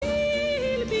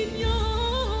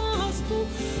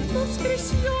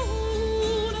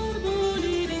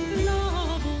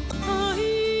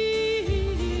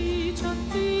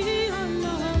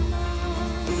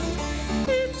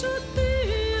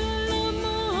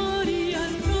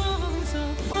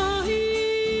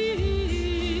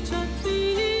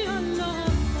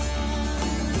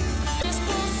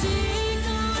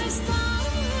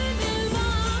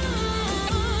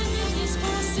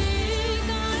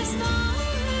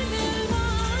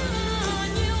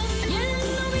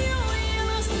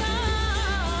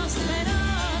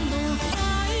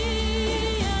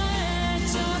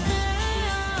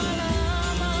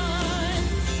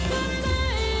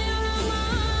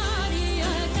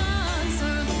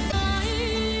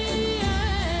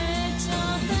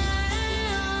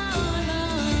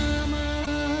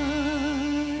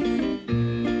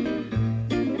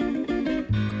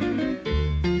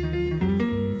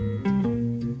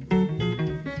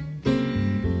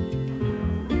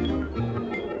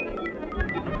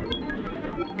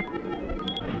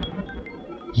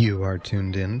are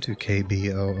tuned in to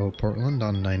KBOO Portland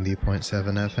on 90.7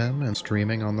 FM and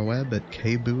streaming on the web at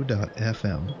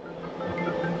kboo.fm.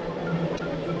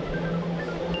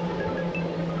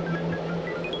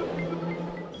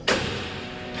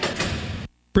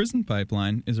 Prison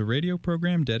Pipeline is a radio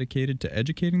program dedicated to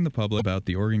educating the public about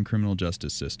the Oregon criminal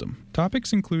justice system.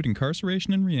 Topics include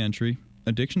incarceration and reentry,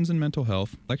 addictions and mental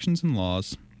health, elections and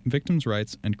laws, victims'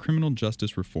 rights, and criminal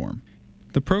justice reform.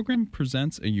 The program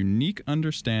presents a unique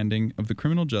understanding of the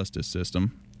criminal justice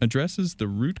system, addresses the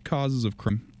root causes of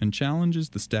crime, and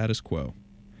challenges the status quo.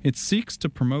 It seeks to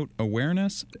promote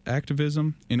awareness,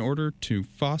 activism, in order to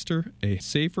foster a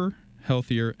safer,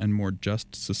 healthier, and more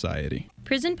just society.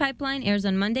 Prison Pipeline airs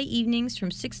on Monday evenings from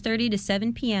 6:30 to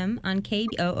 7 p.m. on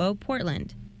KBOO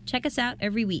Portland. Check us out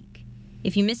every week.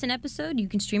 If you miss an episode, you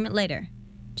can stream it later.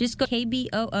 Just go to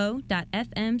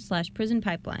kboo.fm/Prison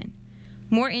Pipeline.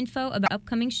 More info about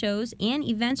upcoming shows and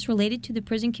events related to the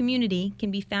prison community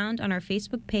can be found on our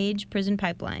Facebook page, Prison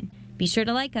Pipeline. Be sure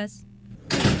to like us.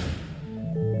 The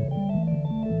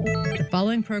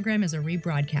following program is a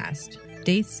rebroadcast.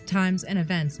 Dates, times, and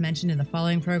events mentioned in the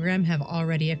following program have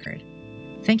already occurred.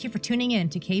 Thank you for tuning in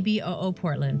to KBOO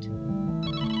Portland.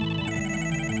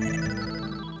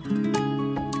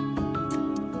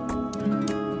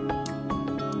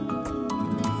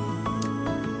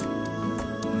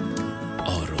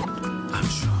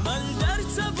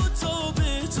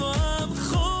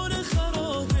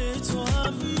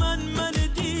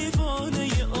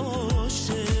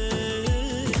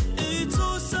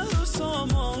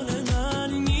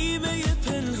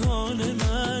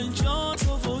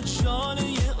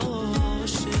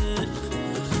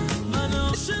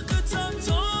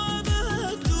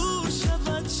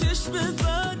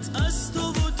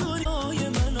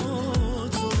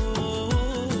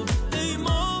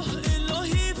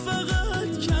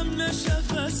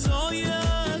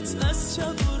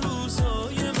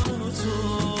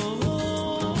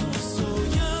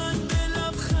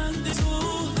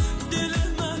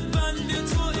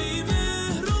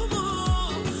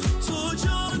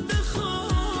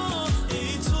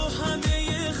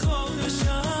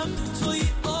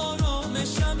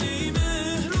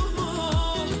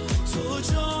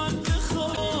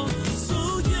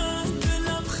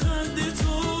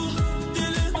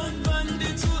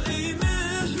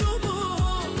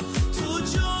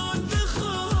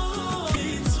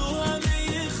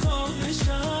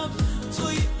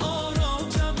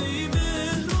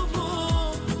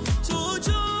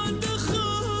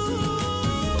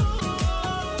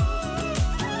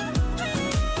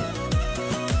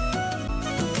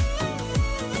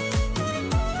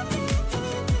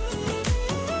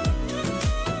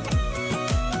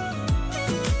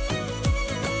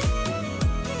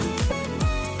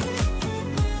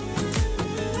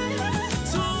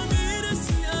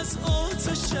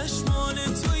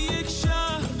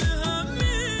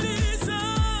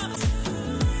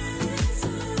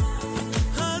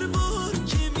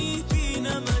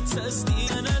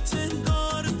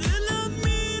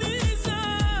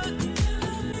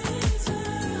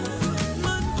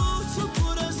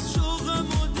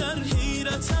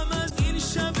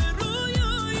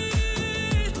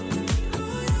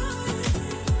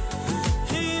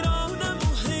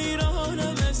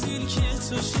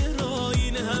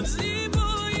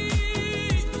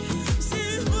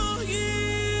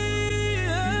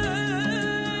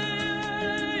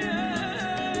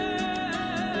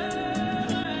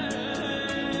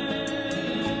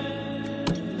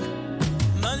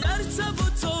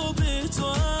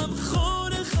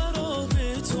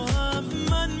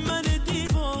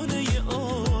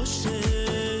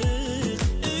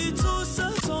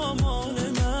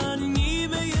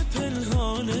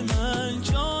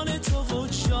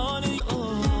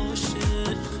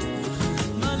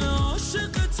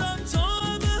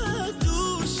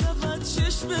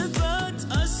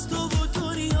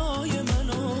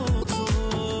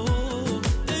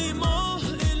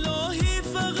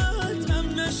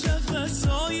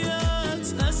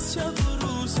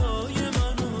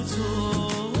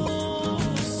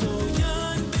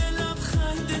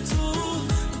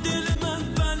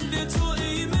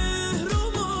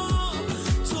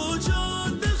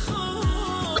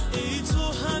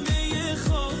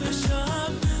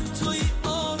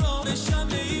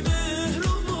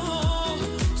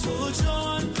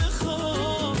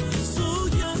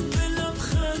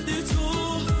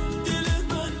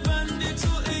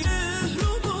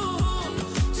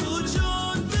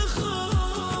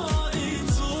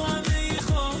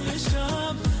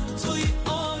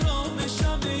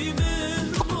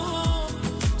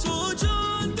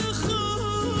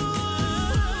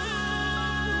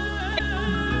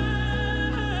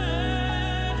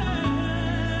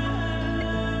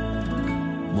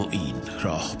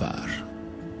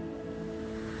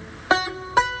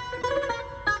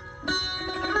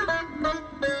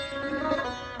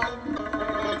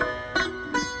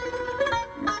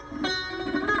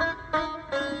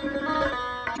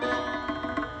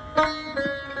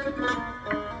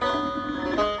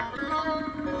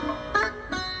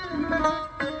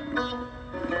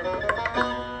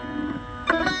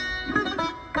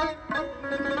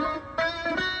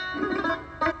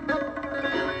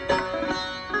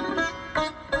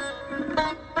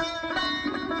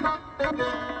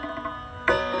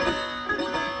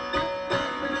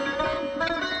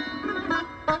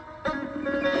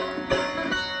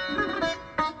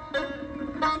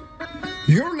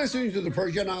 listening to the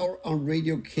Persian Hour on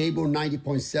Radio Cable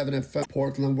 90.7 FM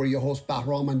Portland, where your host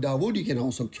Bahram and Dawood. You can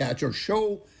also catch our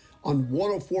show on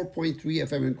 104.3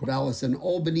 FM in Corvallis and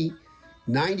Albany,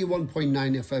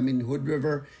 91.9 FM in Hood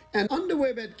River, and on the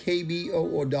web at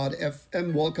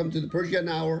kboo.fm. Welcome to the Persian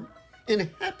Hour, and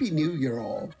Happy New Year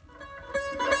all.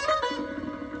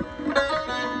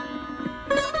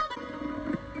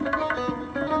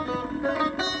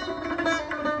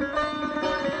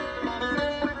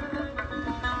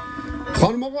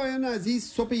 خانم آقایان عزیز،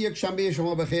 صبح یک شنبه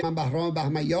شما بخیر. من بهرام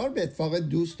بهمنیار به اتفاق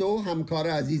دوست و همکار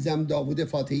عزیزم داوود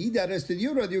فاتحی در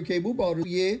استودیو رادیو کیبو با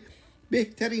روی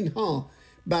بهترین ها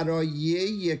برای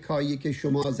یکایک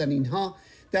شما زنین ها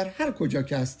در هر کجا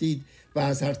که هستید و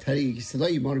از هر طریق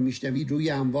صدای ما رو میشنوید روی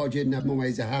امواج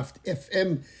 9.7 FM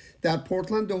در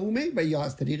پورتلند و هومه و یا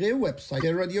از طریق وبسایت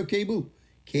رادیو کیبو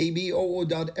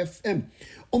kboo.fm.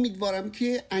 امیدوارم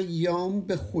که ایام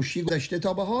به خوشی گذشته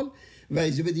تا به حال و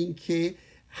اجازه بدین که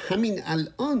همین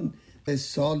الان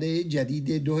سال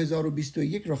جدید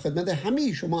 2021 را خدمت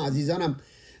همه شما عزیزانم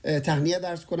تهنیت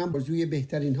عرض کنم بازوی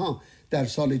بهترین ها در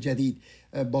سال جدید،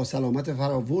 با سلامت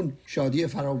فراوون، شادی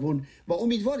فراوون و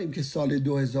امیدواریم که سال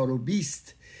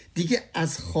 2020 دیگه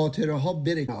از خاطره ها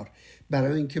بره کنار،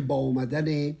 برای اینکه با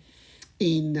اومدن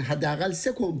این حداقل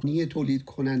 3 کمپانی تولید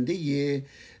کننده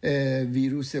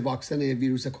واکسن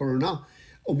ویروس کرونا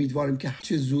امیدواریم که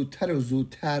هرچه زودتر و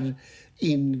زودتر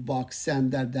این واکسن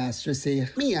در دسترس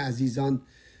همه عزیزان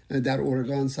در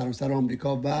اورگان، سراسر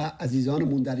آمریکا و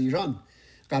عزیزانمون در ایران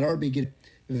قرار بگیره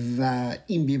و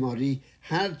این بیماری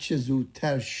هرچه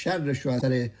زودتر شرش رو از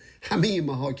سر همه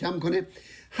ما کم کنه.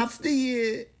 هفته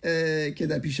که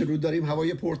در پیش رو داریم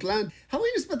هوای پورتلند هوای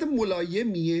نسبت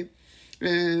ملایمیه،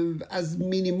 از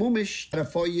مینیمومش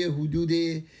طرفای حدود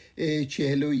 41-2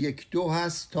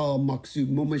 هست تا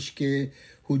ماکسیمومش که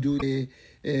حدود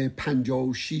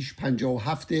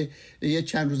 56-57. یه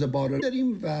چند روز باران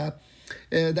داریم و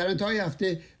در انتهای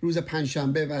هفته روز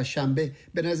پنجشنبه و شنبه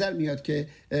به نظر میاد که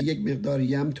یک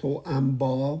مقداری هم توأم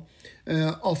با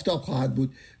آفتاب خواهد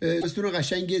بود. زمستون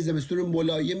قشنگ، زمستون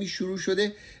ملایمی شروع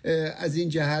شده، از این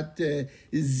جهت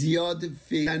زیاد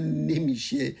فعلا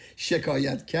نمیشه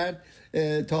شکایت کرد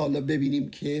تا حالا ببینیم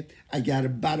که اگر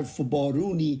برف و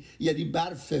بارونی، یعنی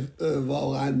برف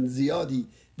واقعا زیادی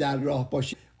در راه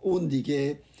باشه، اون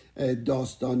دیگه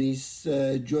داستانیست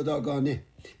جداگانه.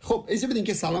 خب اجازه بدین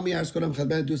که سلامی عرض کنم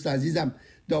خدمت دوست عزیزم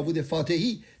داوود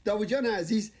فاتحی. داوود جان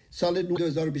عزیز، سال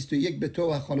 2021 به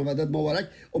تو و خانوادت مبارک.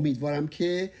 امیدوارم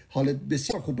که حالت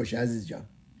بسیار خوب باشه عزیز جان.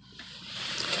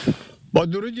 با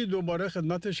درودی دوباره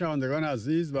خدمت شنوندگان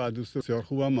عزیز و دوست بسیار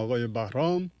خوبم آقای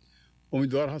بهرام.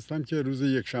 امیدوار هستم که روز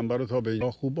یکشنبه رو تا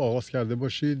به خوب آغاز کرده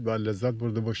باشید و لذت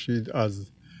برده باشید از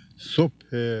صبح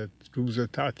روز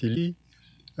تعطیلی،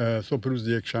 صبح روز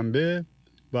یکشنبه،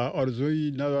 و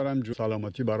آرزویی ندارم جز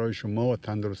سلامتی برای شما و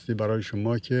تندرستی برای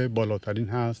شما که بالاترین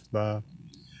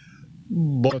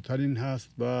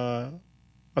هست و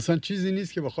اصلا چیزی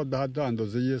نیست که بخواد به حد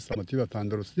اندازه سلامتی و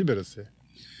تندرستی برسه،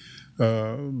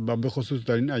 و به خصوص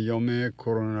در این ایام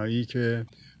کرونایی که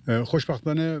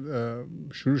خوشبختانه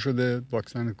شروع شده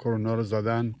واکسن کرونا رو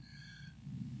زدن.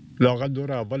 لااقل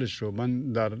دور اولش رو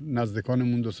من در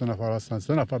نزدیکانمون 2-3 نفر هستن،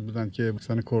 3 نفر بودن که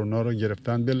واکسن کرونا رو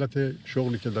گرفتن به علت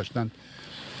شغلی که داشتن.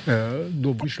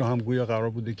 دومیش رو هم گویا قرار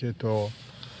بوده که تا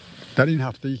در این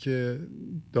هفته‌ای که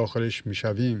داخلش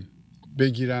میشویم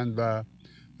بگیرند و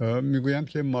میگویند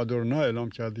که مادرنا اعلام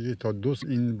کرده که تا 2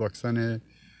 این واکسن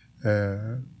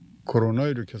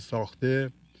کرونایی رو که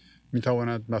ساخته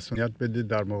میتواند مسئولیت بده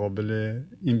در مقابل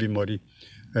این بیماری،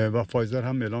 و فایزر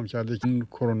هم اعلام کرده که این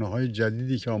کروناهای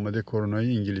جدیدی که آمده،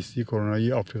 کرونای انگلیسی،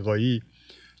 کرونای آفریقایی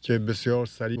که بسیار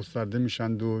سریع گسترده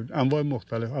میشند و انواع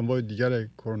مختلف، انواع دیگر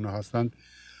کرونا هستند،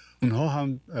 اونها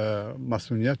هم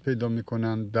مسئولیت پیدا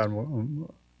میکنند در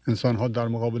انسانها در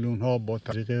مقابل اونها با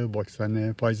طریق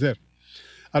واکسن فایزر.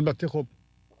 البته خب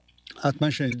حتما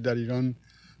شنیدید در ایران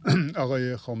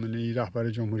آقای خامنه‌ای رهبر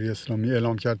جمهوری اسلامی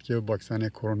اعلام کرد که واکسن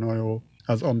کرونا رو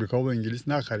از آمریکا و انگلیس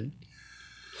نخرید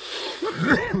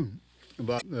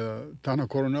و تنها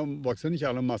کرونا واکسنی که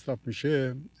الان مصرف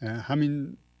میشه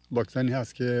همین واکسنی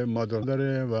هست که مادرنا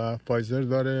داره و فایزر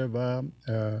داره و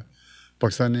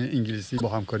واکسن انگلیسی با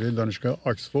همکاری دانشگاه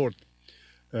آکسفورد،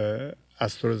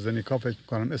 استرازنیکا فکر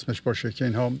کنم اسمش باشه، که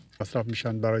اینها مصرف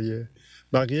میشن. برای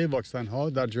بقیه واکسن ها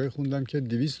در جای خوندم که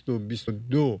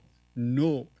 222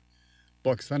 نوع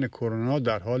واکسن کرونا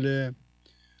در حال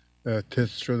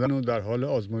تست شدن و در حال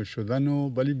آزمایش شدن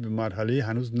ولی به مرحله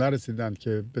هنوز نرسیدند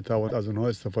که بتوانند از اونها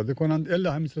استفاده کنند،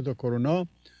 الا همین 3 تا کرونا،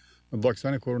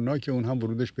 واکسن کرونا که اون هم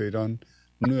ورودش به ایران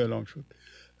ممنوع اعلام شد.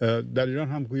 در ایران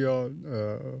هم گویا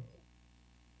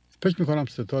فکر میکنم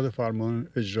ستاد فرمان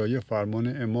اجرایی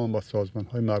فرمان امام و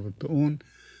سازمان‌های مربوط به اون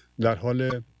در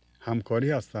حال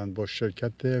همکاری هستند با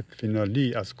شرکت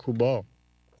فینالی از کوبا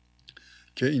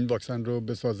که این واکسن رو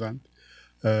بسازند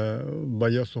و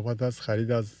یا صحبت از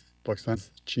خرید از واکسن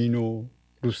چین و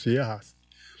روسیه هست.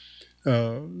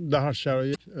 در هر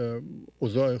شرایط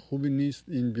اوضاع خوبی نیست،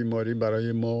 این بیماری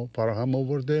برای ما فراهم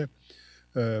آورده.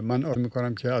 من آرزو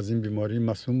میکنم که از این بیماری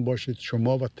معصوم باشید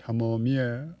شما و تمامی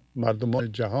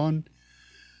مردمان جهان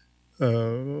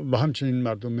و همچنین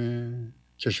مردم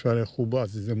کشور خوب و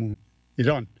عزیزمون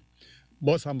ایران.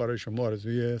 باز هم برای شما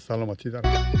آرزوی سلامتی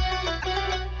دارم.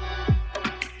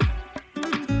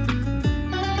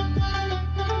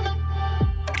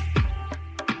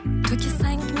 تو که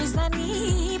سنگ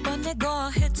میزنی با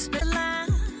نگاهت بلند،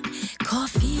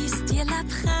 کافیست یه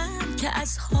لبخند که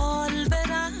از حال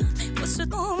برم. واسه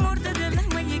تو مرده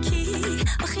دلم یکی،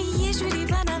 آخه یه جوری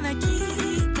بنمکی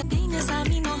بین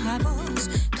زمین و هواست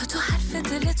تو حرف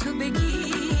دلتو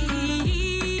بگی.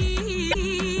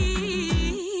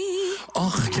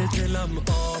 آخ که دلم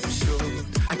آب شد،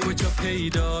 کجا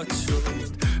پیدات شد،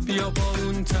 بیا با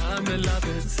اون طعم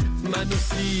لبت منو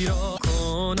سیرا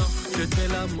کن. آخ که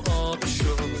دلم آب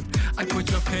شد،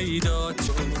 کجا پیدات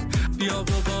شد، بیا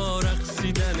با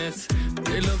رقصیدنت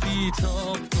دلو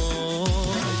بیتاب کن.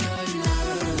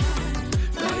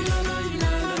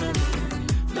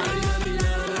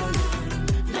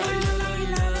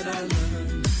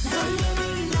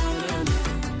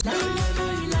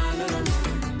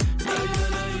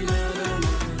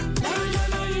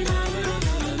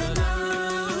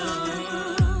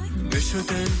 بشو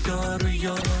دلدار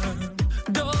یارم،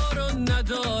 دار و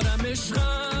ندارم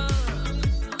عشقم،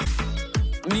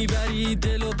 میبری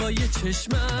دلو با یه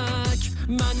چشمک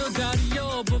منو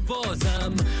دریاب و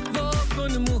بازم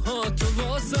واکن موهاتو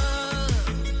واسم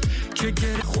که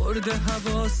گره خورده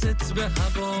حواست به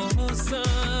حواسم.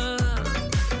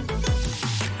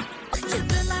 که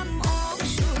دلم آب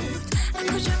شد،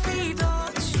 کجا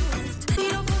پیدات شد،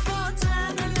 بیا و با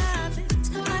طعم لبت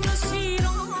منو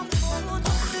سیرام کن.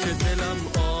 که دلم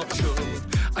آب شد،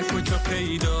 کجا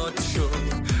پیدات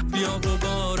شد، بیا و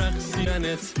با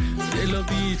رقصیدنت دلو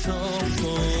بیتاب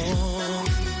کن.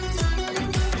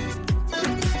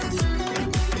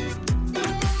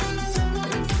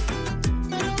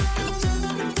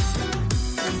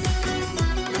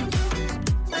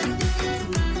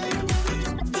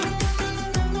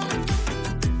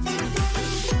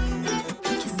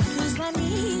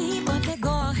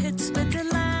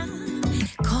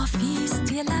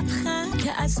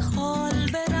 از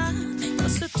حال برم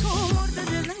واسه تو مرده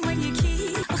دلم یکی،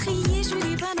 آخه یه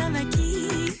جوری بنمکی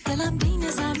دلم بین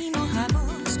زمین و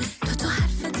هواست تو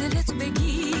حرف دلت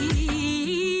بگی.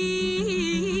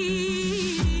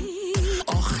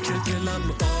 آخ که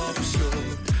دلم آب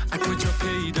شد، کجا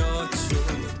پیدات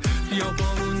شد، بیا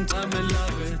با اون طعم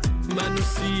لبت منو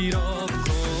سیراب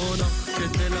کن. آخ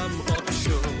که دلم آب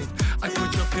شد،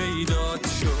 کجا پیدات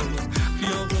شد،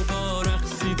 بیا با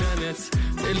رقصیدنت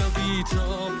دلو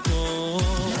بیتاب کن.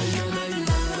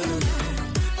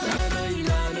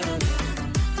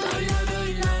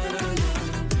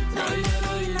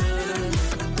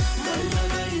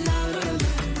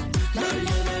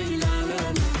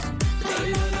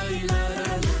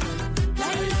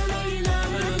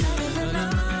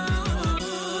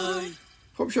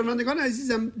 خب شنوندگان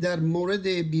عزیزم، در مورد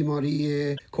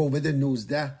بیماری کووید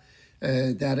 19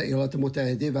 در ایالات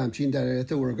متحده و همچنین در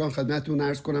ایالت اورگان خدمتتون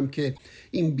عرض کنم که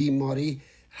این بیماری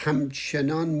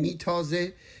همچنان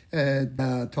میتازه.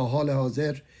 تا حال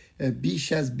حاضر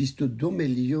بیش از 22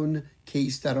 میلیون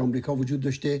کیس در آمریکا وجود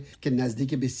داشته که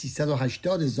نزدیک به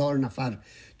 380,000 نفر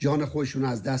جان خودشون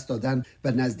از دست دادن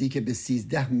و نزدیک به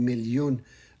 13 میلیون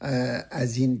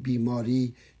از این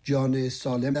بیماری جان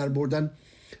سالم در بردن.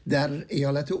 در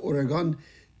ایالت اورگان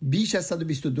بیش از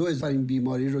 122,000 این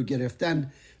بیماری رو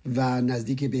گرفتن و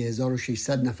نزدیک به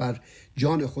 1600 نفر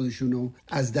جان خودشونو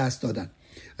از دست دادن.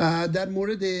 در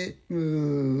مورد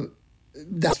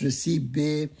دسترسی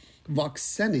به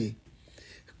واکسن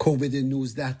کووید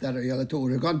 19 در ایالت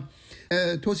اورگان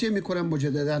توصیه میکنم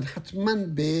مجددا حتما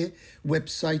به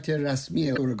وبسایت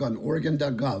رسمی اورگان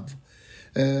oregon.gov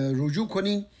رجوع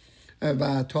کنین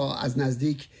و تا از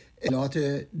نزدیک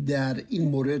اطلاعات در این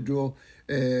مورد رو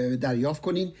دریافت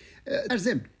کنین. در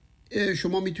ضمن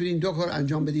شما میتونین دو کار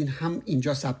انجام بدین، هم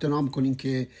اینجا ثبت نام کنین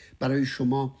که برای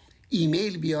شما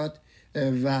ایمیل بیاد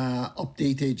و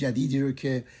آپدیت جدیدی رو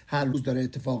که هر روز داره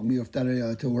اتفاق میفته در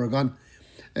ایالت اورگان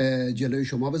جلوی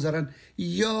شما بذارن،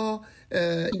 یا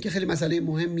اینکه خیلی مسئله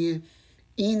مهمیه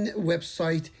این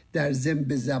وبسایت در ضمن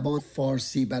به زبان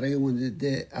فارسی برای مورد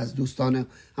از دوستان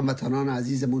هموطنان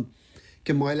عزیزمون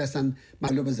که مایل هستن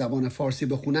مطلب به زبان فارسی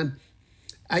بخونن،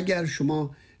 اگر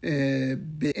شما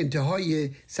به انتهای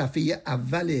صفحه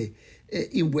اول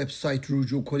این وبسایت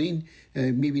رجوع کنین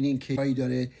میبینین که جایی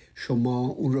داره شما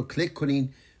اون رو کلیک کنین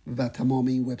و تمام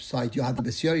این وبسایت یا حتی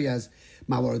بسیاری از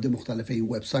موارد مختلف این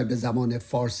وبسایت به زبان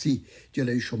فارسی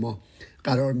جلوی شما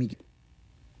قرار میگیره.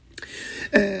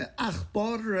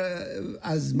 اخبار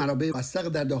از منابع موثق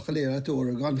در داخل ایالت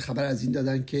اورگان خبر از این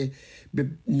دادن که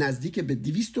نزدیک به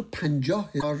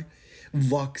 250,000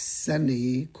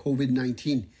 واکسن کووید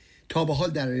 19 تا به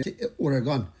حال در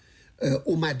اورگان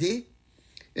اومده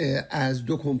از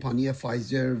دو کمپانی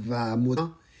فایزر و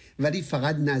مودرنا، ولی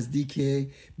فقط نزدیک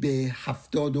به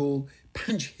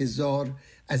 75,000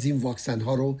 از این واکسن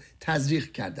ها رو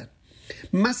تزریق کردن.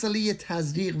 مسئله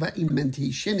تزریق و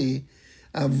ایمپلمنتیشن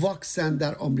واکسن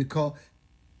در آمریکا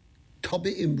تا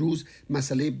به امروز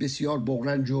مسئله بسیار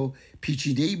بغرنج و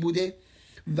پیچیده‌ای بوده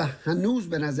و هنوز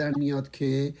به نظر میاد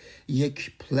که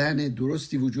یک پلن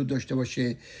درستی وجود داشته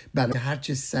باشه برای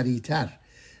هرچه سریعتر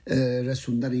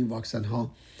رسوندن این واکسن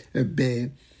ها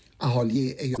به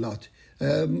اهالی ایالات.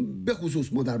 به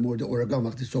خصوص ما در مورد اورگان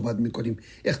وقتی صحبت میکنیم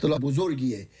اختلاف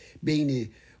بزرگیه بین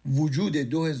وجود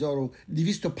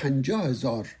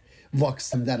 250,000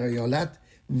 واکسن در ایالت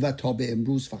و تا به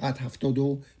امروز فقط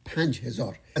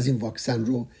 75,000 از این واکسن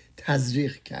رو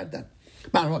تزریق کردن.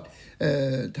 به هر حال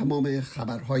تمام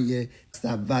خبرهای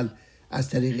اول از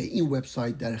طریق این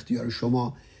وبسایت در اختیار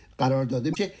شما قرار داده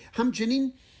میشه.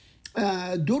 همچنین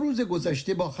 2 روز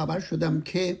گذشته با خبر شدم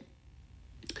که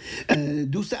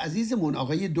دوست عزیزمون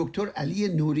آقای دکتر علی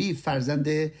نوری،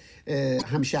 فرزند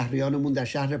همشهریانمون در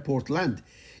شهر پورتلند،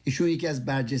 ایشون یکی از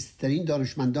برجسته‌ترین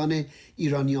دانشمندان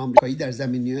ایرانی آمریکایی در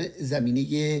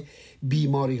زمینه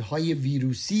بیماری‌های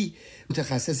ویروسی،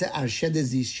 متخصص ارشد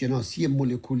زیستشناسی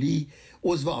مولکولی،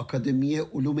 عضو آکادمی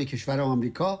علوم کشور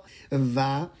آمریکا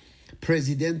و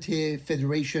پرزیدنت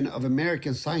فدریشن آف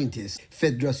امریکن ساینتیست،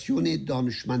 فدراسیون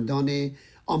دانشمندان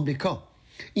آمریکا.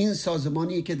 این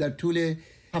سازمانی که در طول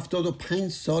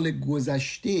 75 سال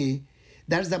گذشته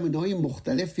در زمینه‌های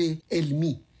مختلف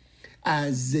علمی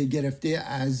از گرفته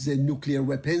از نوکلیر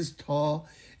وپنز تا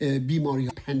بیماری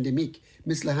پندمیک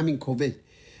مثل همین کووید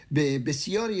به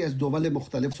بسیاری از دول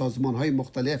مختلف، سازمان‌های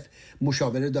مختلف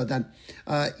مشاوره دادن.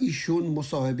 ایشون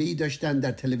مصاحبه‌ای داشتن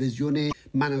در تلویزیون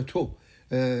منوتو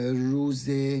روز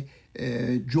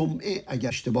جمعه اگر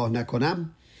اشتباه نکنم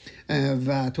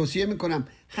و توصیه میکنم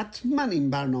حتما این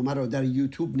برنامه رو در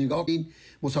یوتیوب نگاه کنین.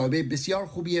 مصاحبه بسیار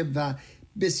خوبیه و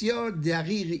بسیار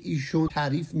دقیق ایشون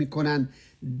تعریف میکنن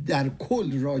در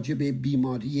کل راجع به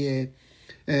بیماری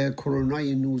کرونا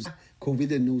 19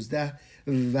 کووید 19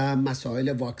 و مسائل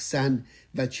واکسن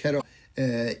و چرا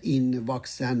این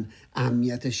واکسن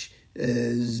اهمیتش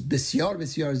بسیار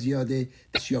بسیار زیاده،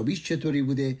 دستیابیش چطوری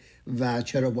بوده و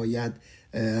چرا باید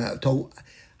تا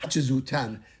چه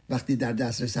زودتر وقتی در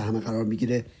دسترس همه قرار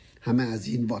میگیره همه از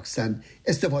این واکسن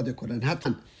استفاده کنن.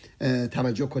 حتما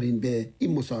توجه کنین به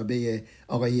این مصاحبه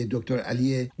آقای دکتر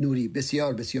علی نوری،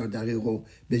 بسیار بسیار دقیق و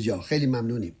بجا. خیلی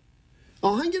ممنونیم.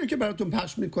 آهنگی رو که براتون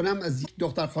پخش میکنم از یک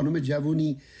دختر خانم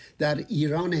جوونی در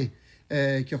ایرانه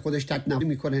که خودش تکنوازی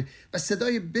میکنه و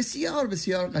صدای بسیار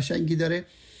بسیار قشنگی داره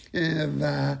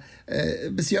و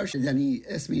بسیار یعنی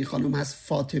اسم این خانم هست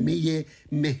فاطمه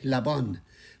مهلبان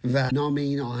و نام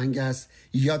این آهنگ هست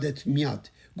یادت میاد.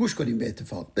 گوش کنیم به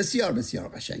اتفاق، بسیار بسیار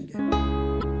قشنگه.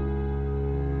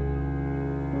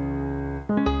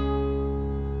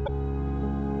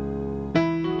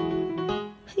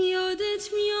 یادت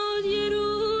میاد یه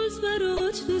روز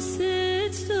برات دوست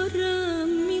دارم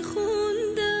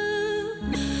میخوندم،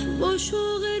 با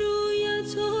شوق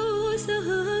رویت و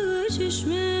سهر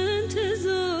چشم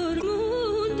انتظار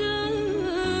موندم،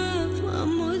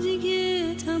 اما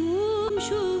دیگه تموم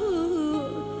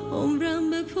شد، عمرم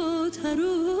به پا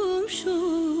تروم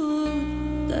شد،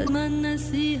 در من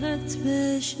نصیحت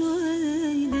بشنو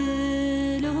ای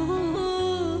دل،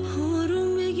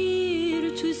 آروم بگیر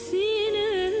تو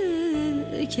سینه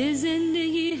که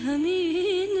زندگی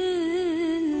همینه،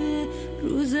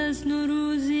 روز از نو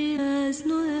روزی از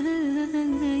نو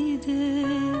ای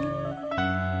دل.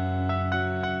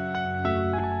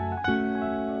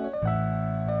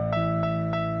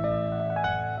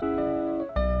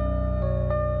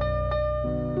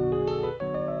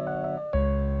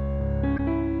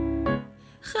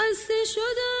 خسته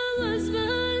شدم از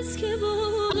بس که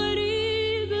با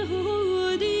غریبه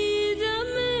ها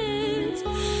دیدمت،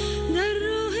 در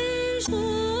راهش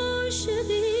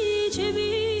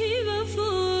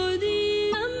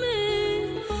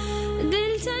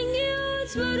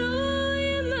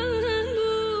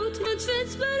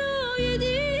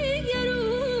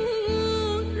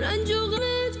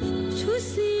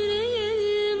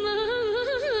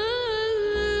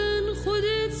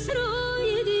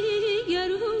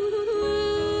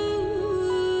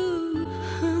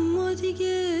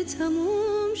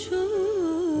تموم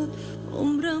شد،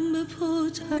 عمرم به پا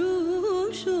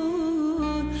تموم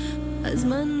شد، از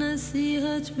من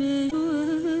نصیحت بده،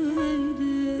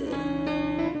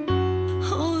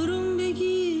 آروم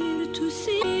بگیر تو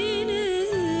سینه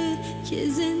که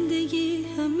زندگی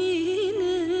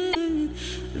همینه،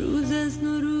 روز از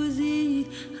نو روزی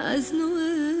از نوه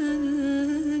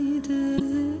دل.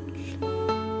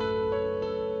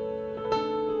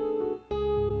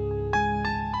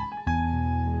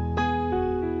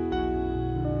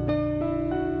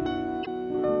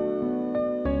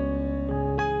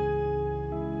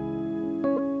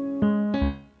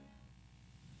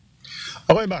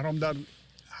 آقای بهرام، در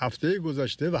هفته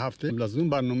گذشته و هفته قبل از اون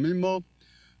برنامه ما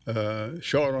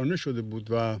شاعرانه شده بود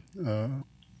و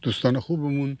دوستان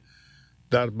خوبمون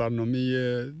در برنامه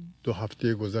 2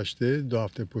 هفته گذشته 2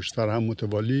 هفته پشت سر هم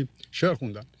متوالی شعر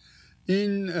خوندن.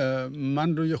 این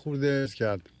من رو یه خورده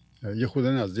کرد، یه خورده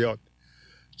نه زیاد،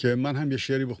 که من هم یه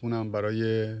شعری بخونم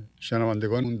برای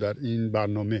شنوندگان در این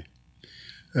برنامه.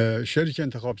 شعری که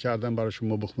انتخاب کردم برای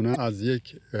شما بخونم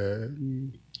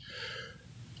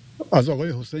از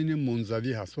آقای حسین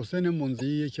منزوی هست. حسین منزوی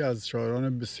یکی از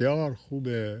شاعران بسیار خوب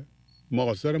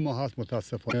معاصر ما هست.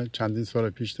 متاسفانه چندین سال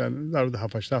پیش، در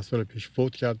 7-8 سال پیش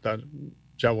فوت کرد. در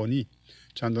جوانی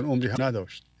چندان عمری هم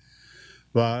نداشت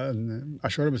و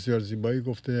اشعار بسیار زیبایی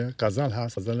گفته. غزل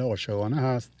هست، غزل عاشقانه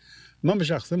هست. من به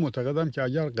شخصه معتقدم که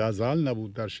اگر غزل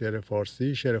نبود در شعر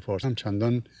فارسی، شعر فارسی هم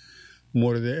چندان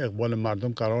مورد اقبال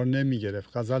مردم قرار نمی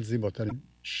گرفت. غزل زیباترین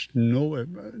نوع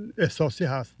احساسی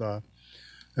هست و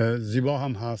زیبا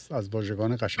هم هست، از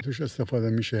واژگان قشنگ توش استفاده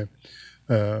میشه.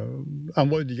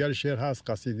 انواع دیگر شعر هست،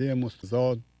 قصیده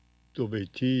مستزاد، 2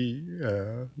 بیتی،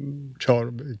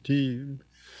 4 بیتی،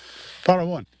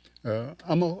 فراوان.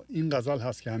 اما این غزل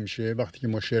هست که همیشه وقتی که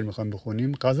ما شعر میخوایم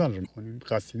بخونیم غزل رو میخونیم.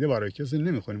 قصیده برای کسی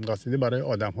نمیخونیم. قصیده برای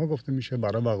آدم ها گفته میشه،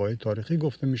 برای وقایع تاریخی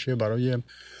گفته میشه، برای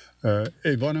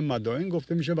ایوان مدائن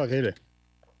گفته میشه و غیره.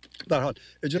 در حال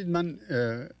اجازه من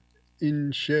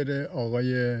این شعر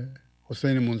آقای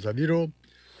حسین منزوی رو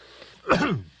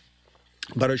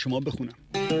برای شما بخونم.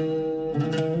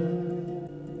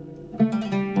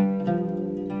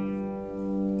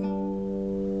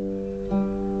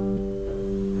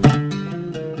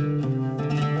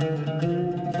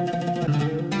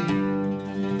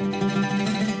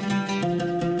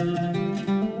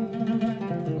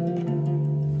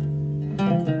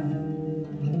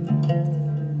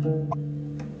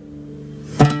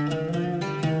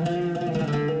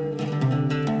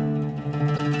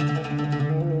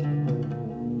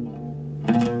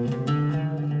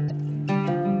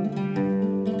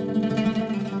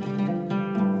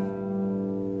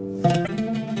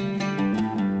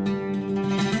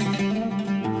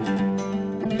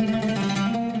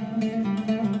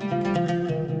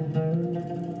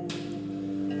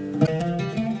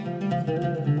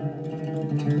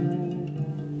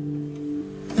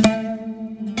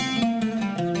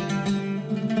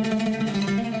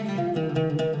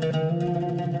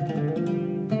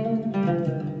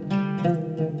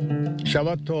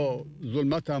 شود تا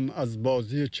ظلمتم از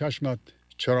بازی چشمت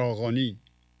چراغانی،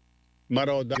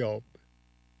 مرا دریاب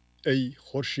ای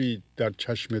خورشید در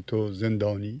چشم تو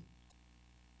زندانی.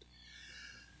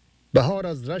 بهار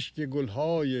از رشک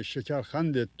گلهای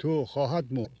شکرخند تو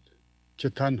خواهد مرد، که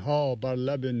تنها بر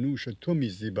لب نوش تو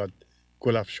میزیبد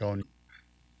گل افشانی.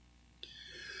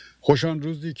 خوش آن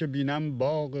روزی که بینم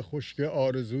باغ خشک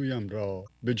آرزویم را،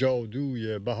 به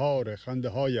جادوی بهار خنده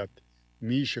هایت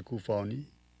می شکوفانی.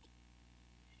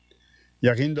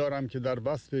 یقین دارم که در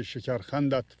وصف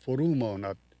شکرخندت فرو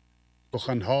ماند،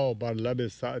 سخنها بر لب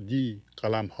سعدی،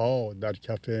 قلمها در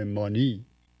کف مانی.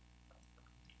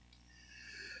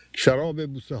 شراب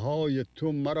بوسه های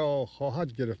تو مرا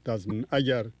خواهد گرفت از من،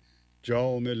 اگر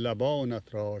جام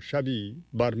لبانت را شبی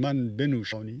بر من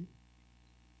بنوشانی.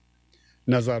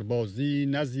 نظربازی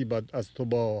نزیبد از تو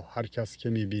با هر کس که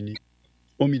میبینی،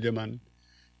 امید من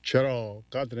چرا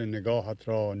قدر نگاهت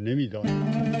را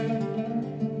نمیدانی.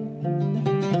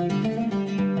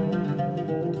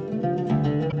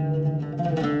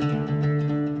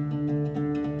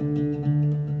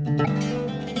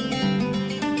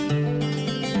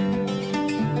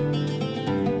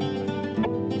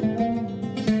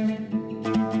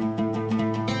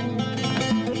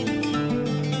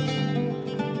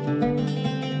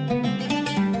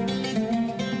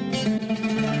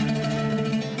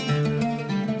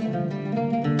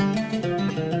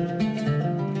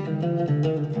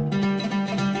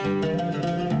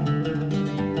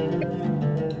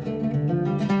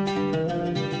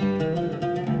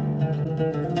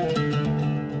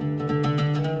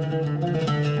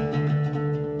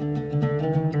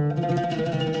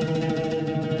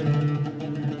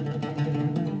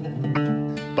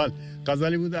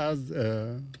 غزلی بود از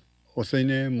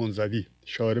حسین منزوی،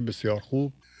 شاعر بسیار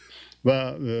خوب، و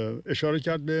اشاره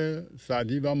کرد به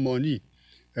سعدی و مانی.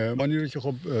 مانی رو که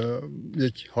خب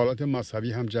یک حالت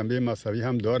مذهبی هم، جنبه مذهبی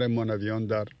هم داره. مانویان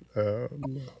در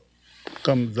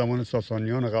زمان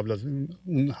ساسانیان قبل از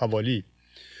اون حوالی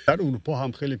در اروپا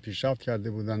هم خیلی پیشرفت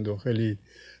کرده بودند و خیلی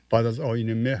بعد از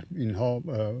آیین مهر اینها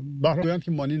بهره‌گویند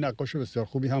که مانی نقاش بسیار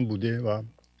خوبی هم بوده و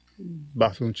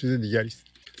بحث اون چیز دیگری است.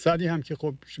 سعدی هم که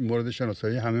خب مورد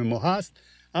شناسایی همه ما هست،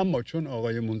 اما چون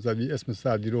آقای منزوی اسم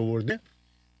سعدی رو آورده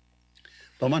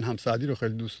و من هم سعدی رو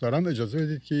خیلی دوست دارم، اجازه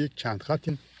بدید که یک چند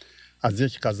خطی از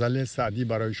یک غزل سعدی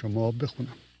برای شما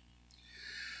بخونم.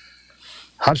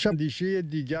 هر شب اندیشه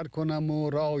دیگر کنم و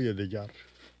رای دیگر،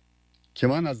 که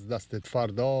من از دستت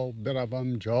فردا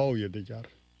بروم جای دیگر.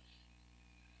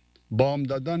 بام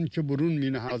دادن که برون می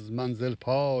نهم از منزل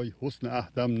پای، حسن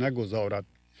عهدم نگذارد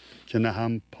که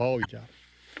نهم پای گر.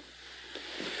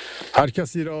 هر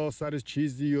کسی را سر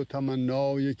چیزی و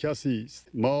تمنای کسی است،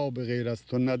 ما به غیر از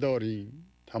تو نداریم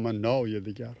تمنای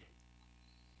دیگر.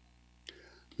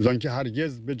 زان که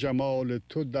هرگز به جمال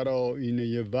تو در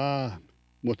آینه وهم،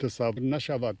 متصور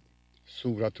نشود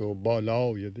صورت و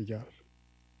بالای دیگر.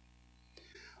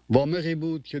 وامقی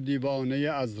بود که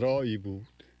دیوانه عذرایی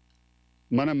بود،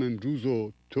 منم امروز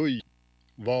و توی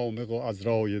وامق و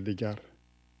عذرای دیگر.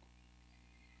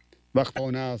 وقت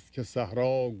آن است که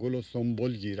صحرا گل و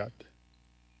سنبل گیرد،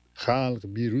 خلق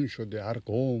بیرون شده هر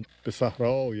قوم به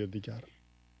صحرای دیگر.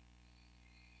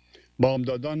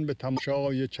 بامدادان به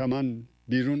تماشای چمن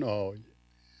بیرون آی،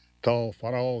 تا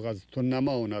فراغ از تو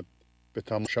نماند به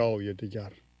تماشای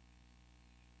دیگر.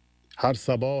 هر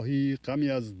صباحی غمی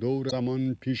از دور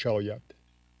زمان پیش آید،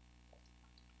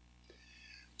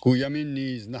 گویم این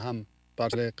نیز نه هم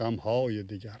بر غمهای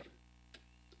دیگر.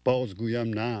 باز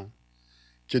گویم نه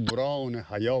که دوران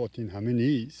حیات این همه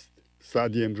نیست،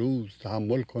 سعدی امروز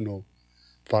تحمل کن و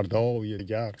فردای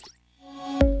دیگر.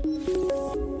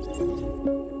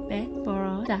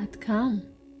 bedboro.com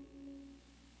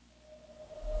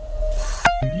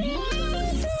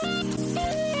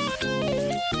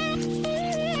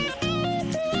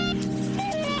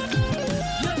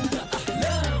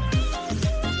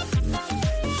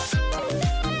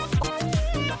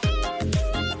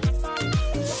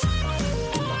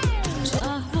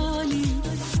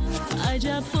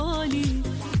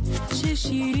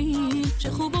چه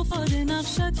خوب افتاده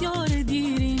نقشت یار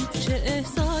دیرین، چه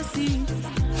احساسی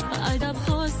ادب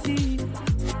خاصی،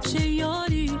 چه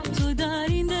یاری تو در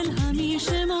این دل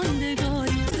همیشه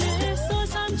ماندگاری.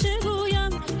 احساسم چه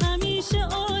گویم همیشه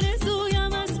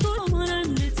آرزویم، از تو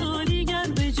مانند تو دیگر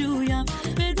بجویم.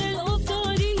 به دل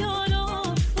افتادی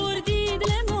یارا بردی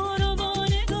دل ما را با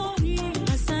نگاهی،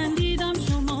 پسندیدم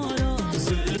شما را.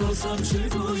 احساسم چه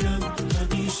گویم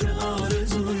همیشه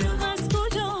آرزویم، از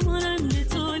کجا مانند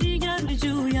تو دیگر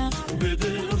بجویم. به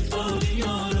دل افتادی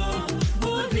یارا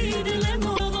بردی دل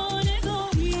ما با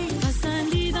نگاهی،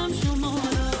 پسندیدم شما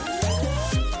را.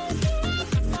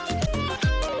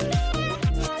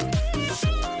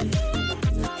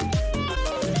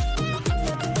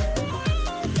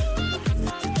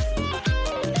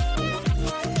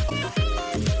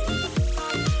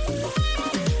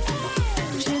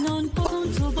 چنان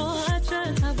کن تو با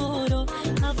عطر هوا را،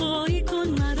 هوایی کن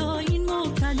مرا این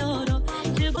مبتلا را،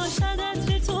 که باشد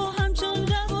عطر تو همچون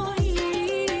دوایی.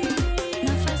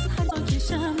 نفس هر جا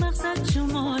کشم مقصد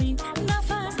شمایی،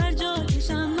 نفس هر جا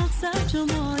کشم مقصد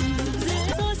شمایی. ز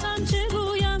احساسم چه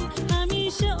گویم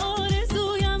همیشه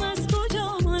آرزویم، از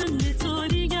کجا مانند تو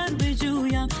دیگر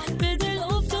بجویم. به دل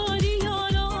افتادی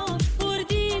یارا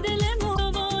بردی دل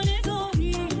ما با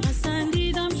نگاهی،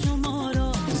 پسندیدم شما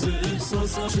را. ز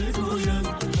احساسم چه گویم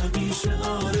همیشه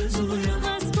آرزویم،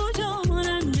 از کجا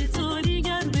مانند تو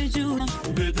دیگر بجویم.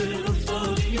 به دل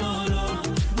افتادی یارا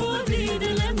بردی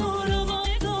دل ما را با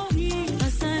نگاهی،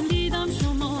 پسندیدم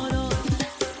شما را.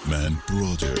 من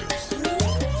برادرز.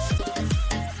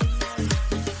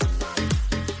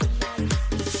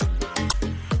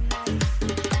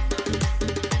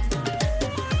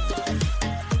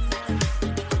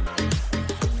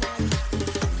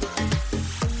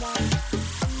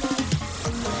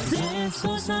 ز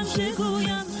احساسم چه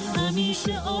گویم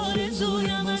همیشه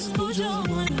آرزویم، از کجا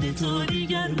مانده تو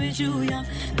دیگر بجویم.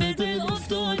 به دل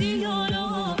افتادی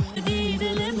یارا دی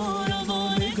دل ما را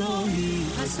با نگاهی،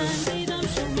 پسندیدم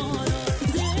شما را.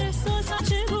 ز احساسم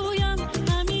چه گویم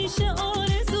همیشه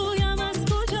آرزویم، از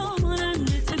کجا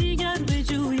مانند تو دیگر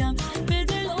بجویم. به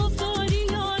دل افتادی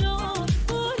یارا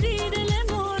بردی دل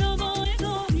ما را با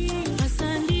نگاهی،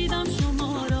 پسندیدم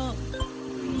شما را.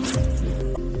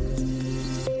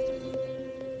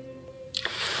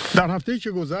 در هفته‌ای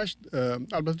که گذشت،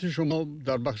 البته شما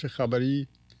در بخش خبری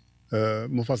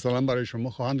مفصلا برای شما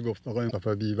خواهند گفت آقای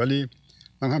صفوی، ولی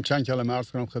من هم چند کلمه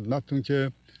عرض کنم خدمتتون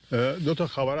که دو تا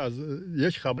خبر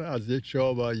از یک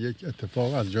جا و یک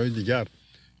اتفاق از جای دیگر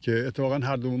که اتفاقا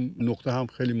هر دو نقطه هم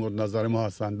خیلی مورد نظر ما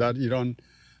هستند. در ایران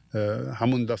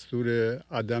همون دستور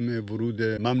عدم ورود،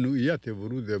 ممنوعیت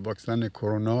ورود واکسن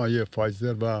کرونا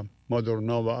فایزر و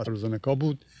مادرنا و آسترازنکا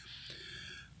بود،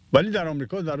 ولی در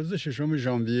آمریکا در روز 6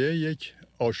 ژانویه یک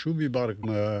آشوبی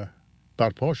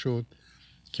برپا شد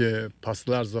که پس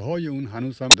لرزه های اون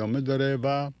هنوز هم ادامه داره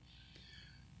و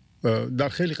در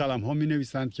خیلی قلم ها می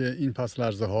نویسند که این پس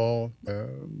لرزه ها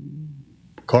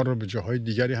کار رو به جاهای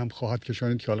دیگری هم خواهد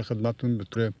کشانید که حالا خدمتتون به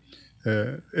طور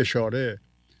اشاره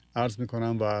عرض می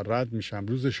کنم و رد میشم.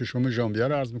 روز 6 ژانویه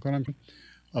رو عرض می کنم که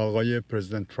آقای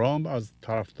پرزیدنت ترامپ از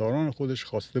طرفداران خودش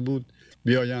خواسته بود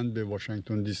بیایند به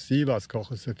واشنگتن دی سی و از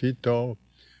کاخ سفید تا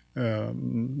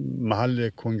محل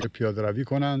کنگره پیاده روی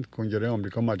کنند. کنگره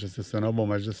آمریکا، مجلس سنا با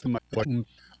مجلس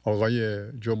آقای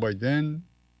جو بایدن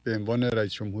به عنوان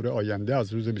رئیس جمهور آینده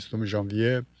از روز 20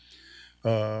 ژانویه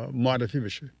معرفی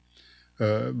بشه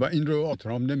و این رو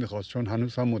ترامپ نمیخواست، چون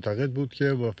هنوز هم معتقد بود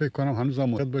که و فکر کنم هنوز هم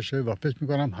معتقد باشه و فکر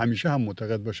میکنم همیشه هم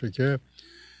معتقد باشه که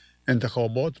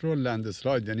انتخابات رو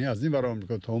لندسلاید، یعنی از این ور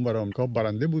آمریکا تا اون ور آمریکا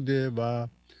برنده بوده و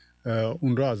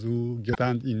اون رو از او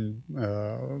گرفتند، این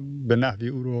به نحوی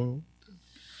او رو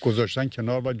گذاشتن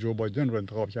کنار و جو بایدن رو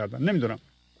انتخاب کردن. نمیدونم،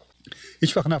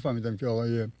 هیچ وقت نفهمیدم که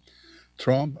آقای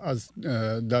ترامپ از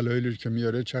دلایلی که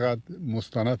میاره چقدر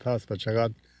مستند هست و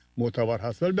چقدر معتبر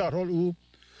هست، ولی به هر حال او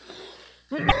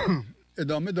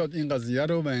ادامه داد این قضیه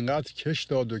رو و اینقدر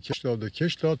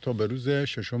کش داد تا به روز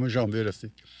 6 ژانویه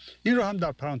رسید. این رو هم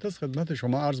در پرانتز خدمت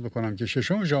شما عرض بکنم که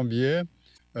 6 ژانویه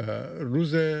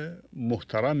روز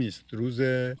محترمی است، روز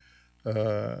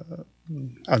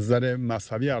از نظر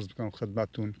مذهبی عرض بکنم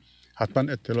خدمتتون.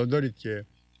 حتما اطلاع دارید که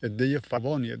عده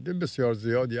بسیار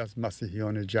زیادی از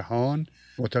مسیحیان جهان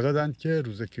معتقدند که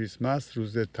روز کریسمس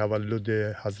روز تولد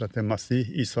حضرت مسیح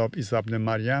عیسی ابن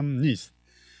مریم نیست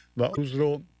و روز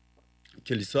رو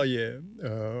کلیسای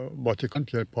واتیکان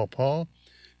که پاپا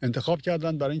انتخاب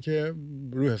کردند برای اینکه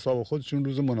روی حساب خودشون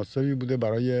روز مناسبی بوده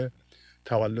برای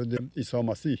تولد عیسی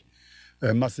مسیح.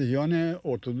 مسیحیان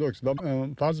ارتدوکس و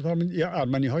فرض فرمایید یا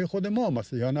ارمنی‌های خود ما،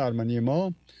 مسیحیان ارمنی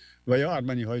ما و یا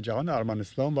ارمنی‌های جهان،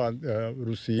 ارمنستان و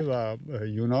روسیه و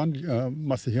یونان،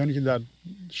 مسیحیانی که در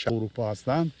شرق اروپا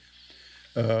هستند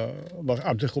و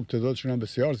البته خب تعدادشون هم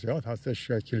بسیار زیاد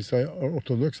هستش. کلیسای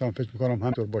ارتدوکس هم فکر می‌کنم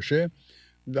همینطور باشه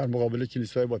در مقابل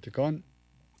کلیسای واتیکان.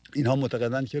 اینها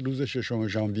معتقدند که روز 6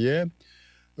 ژانویه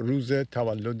روز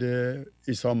تولد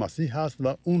عیسی مسیح هست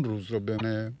و اون روز رو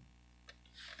به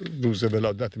روز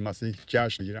ولادت مسیح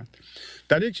جشن می‌گیرند.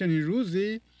 در یک چنین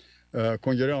روزی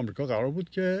کنگره آمریکا قرار بود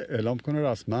که اعلام کنه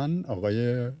رسما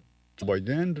آقای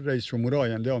بایدن رئیس جمهور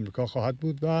آینده آمریکا خواهد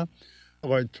بود و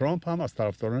آقای ترامپ هم از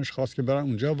طرفدارانش خواست که برن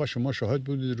اونجا و شما شاهد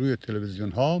بودید روی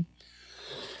تلویزیون ها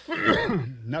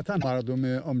نه تنها مردم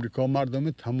آمریکا،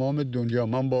 مردم تمام دنیا.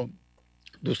 من با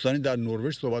دوستانی در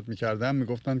نروژ صحبت می‌کردم،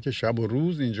 میگفتن که شب و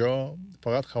روز اینجا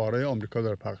فقط خبرهای آمریکا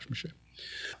داره پخش میشه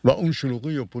و اون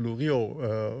شلوغی و پلوغی و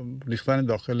ریختن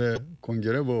داخل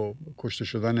کنگره و کشته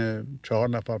شدن 4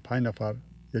 نفر 5 نفر،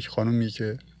 یک خانومی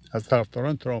که از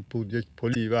طرفداران ترامپ بود، یک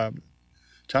پلی و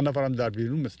چند نفر هم در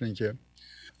بیرون، مثل این که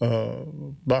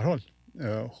به هر حال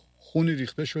خونی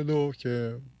ریخته شد و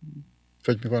که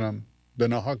فکر میکنم به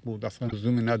ناحق بود، اصلا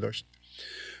لزومی نداشت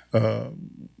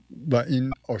و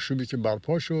این آشوبی که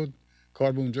برپا شد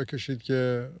کار به اونجا کشید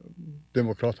که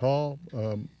دموکرات ها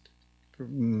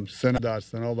در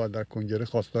سنا و در کنگره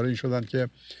خواستار این شدند که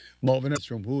معاون رئیس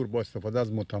جمهور با استفاده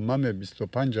از متمم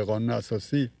 25 قانون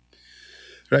اساسی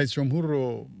رئیس جمهور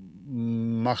رو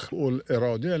مخلوع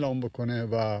اراده اعلام بکنه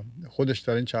و خودش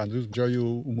در این چند روز جای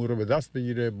امور رو به دست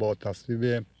بگیره با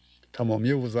تصویب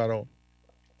تمامی وزرا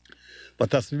و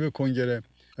تصویب کنگره.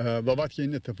 و بعد که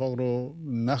این اتفاق رو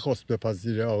نخواست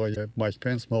بپذیره آقای مایک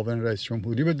پنس معاون رئیس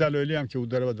جمهوری، به دلایلی هم که او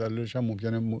داره و دلایلش هم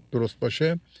ممکنه درست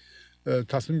باشه،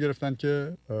 تصمیم گرفتن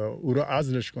که او رو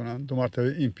عزلش کنن. 2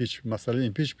 مرتبه ایمپیچ، مسئله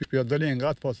ایمپیچ پیش بیاد، ولی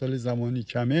اینقدر فاصله زمانی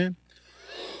کمه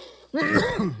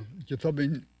که تا به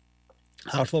این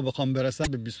حرفا بخوام برسن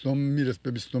به 20 میرسه،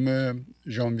 به 20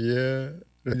 ژانویه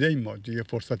رده ما دیگه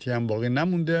فرصتی هم باقی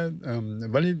نمونده.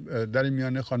 ولی در این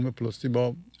میانه خانم پلوسی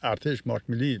با ارتش، مارک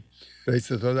میلی رئیس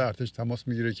ستاد ارتش، تماس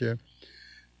میگیره که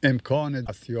امکان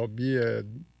دستیابی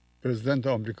پرزیدنت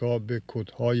آمریکا به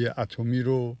کدهای اتمی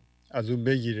رو از او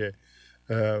بگیره،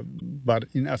 بر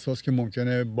این اساس که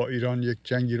ممکنه با ایران یک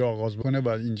جنگی رو آغاز بکنه و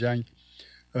این جنگ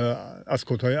از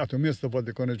کدهای اتمی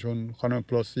استفاده کنه، چون خانم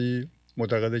پلوسی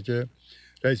معتقده که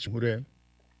رئیس جمهور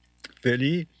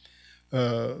فعلی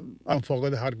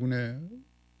فاقد هر گونه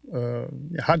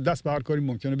هر دست به هر کاری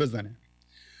ممکنه بزنه.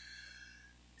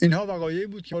 اینها وقایعی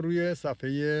بود که روی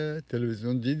صفحه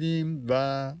تلویزیون دیدیم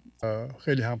و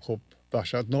خیلی هم خب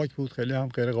وحشتناک بود، خیلی هم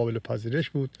غیر قابل پذیرش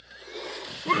بود.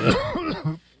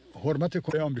 حرمت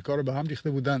کره آمریکا رو به هم ریخته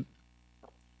بودن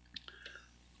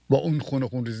با اون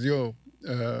خونریزی و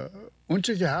اون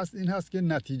چه که هست این هست که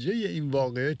نتیجه این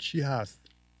واقعه چی هست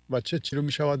و چی رو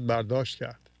می شود برداشت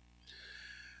کرد.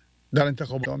 در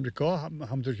انتخابات آمریکا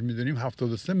همونطور که میدونیم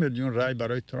 73 میلیون رای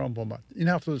برای ترامپ آمد. این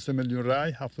 73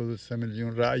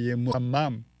 میلیون رای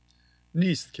مصمم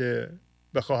نیست که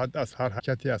بخواهد از هر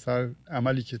حرکتی، از هر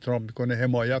عملی که ترامپ میکنه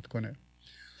حمایت کنه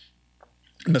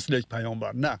مثل یک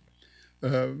پیامبر. نه،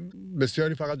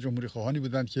 بسیاری فقط جمهوری خواهانی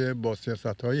بودند که با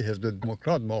سیاست‌های حزب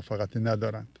دموکرات موافقتی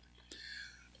ندارند.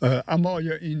 اما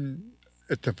آیا این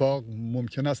اتفاق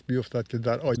ممکن است بیفتد که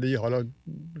در آینده، حالا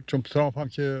چون ترامپ هم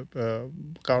که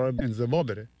قرار انزوا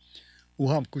بره،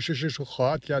 او هم کوششش رو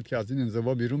خواهد کرد که از این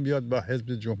انزوا بیرون بیاد و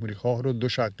حزب جمهوری خواه رو دو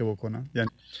شقه بکنن، یعنی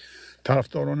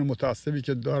طرفداران متعصبی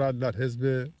که دارد در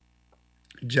حزب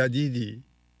جدیدی،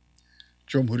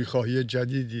 جمهوری خواهی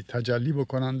جدیدی تجلی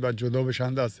بکنند و جدا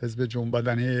بشند از حزب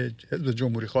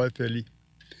جمهوری خواه فعلی.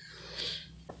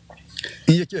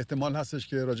 این یک احتمال هستش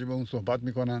که راجع به اون صحبت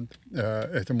میکنند.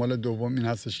 احتمال دوم این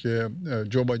هستش که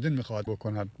جو بایدن میخواهد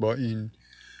بکند با این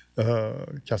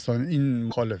کسان، این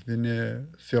مخالفین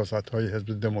سیاست های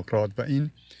حزب دموکرات. و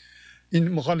این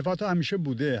مخالفت ها همیشه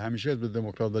بوده، همیشه حزب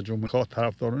دموکرات و جمهوری خواه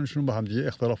طرفدارانشون با همدیگه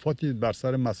اختلافاتی بر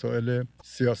سر مسائل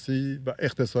سیاسی و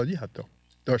اقتصادی حتی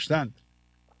داشتند،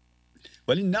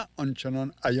 ولی نه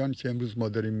آنچنان عیان که امروز ما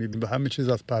داریم میبینیم و همه چیز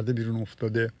از پرده بیرون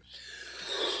افتاده.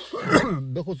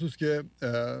 به خصوص که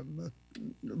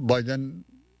بایدن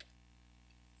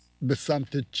به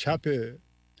سمت چپ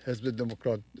حزب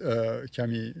دموکرات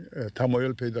کمی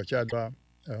تمایل پیدا کرد و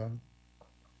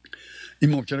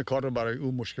این ممکنه کار رو برای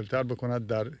او مشکل‌تر بکند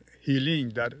در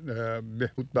هیلینگ، در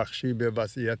بهبود بخشی به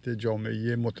وضعیت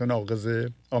جامعه متناقض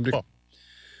آمریکا.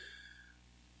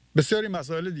 بسیاری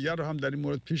مسائل دیگر رو هم در این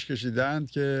مورد پیش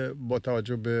کشیدند که با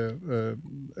توجه به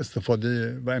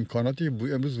استفاده و امکاناتی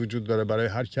امروز وجود داره برای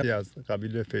هر کسی، از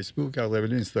قبیل فیسبوک، از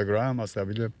قبیل اینستاگرام، از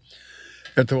قبیل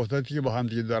ارتباطاتی که با هم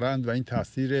دیگه دارند، و این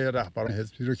تاثیر رهبران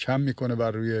حزبی رو کم میکنه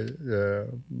بر روی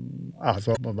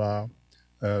احزاب و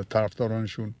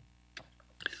طرفدارانشون.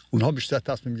 اونها بیشتر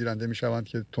تصمیم گیرنده میشوند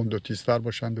که تند و تیزتر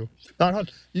باشند. و به هر حال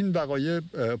این وقایع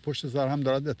پشت سر هم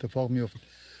دارد اتفاق میفته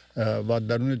و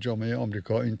درون جامعه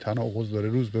آمریکا این تناقض داره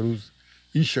روز به روز،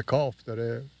 این شکاف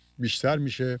داره بیشتر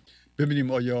میشه.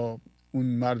 ببینیم آیا اون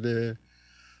مرد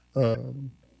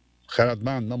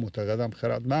خردمند، من معتقدم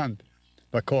خردمند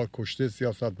و کار کشته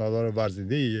سیاستمدار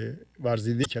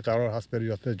ورزیده که قرار هست به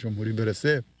ریاست جمهوری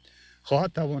برسه،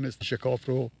 خواهد توانست شکاف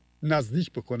رو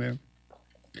نزدیک بکنه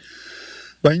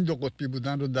و این دو قطبی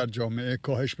بودن رو در جامعه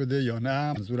کاهش بده یا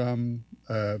نه. منظورم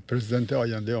پرزیدنت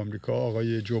آینده آمریکا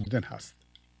آقای جو بایدن هست.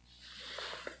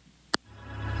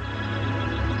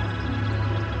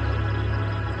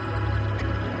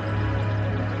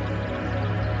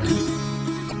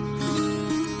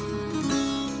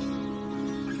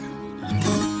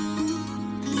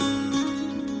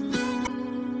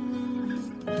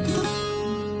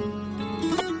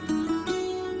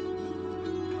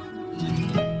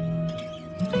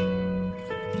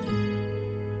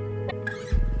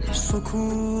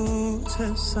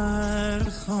 سکوت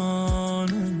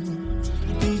سرخانه،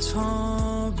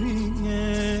 بیتابی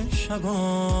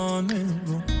شبانه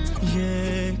و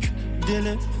یک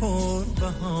دل پر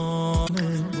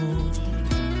بهانه و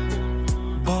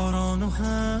باران و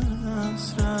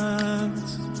حسرت،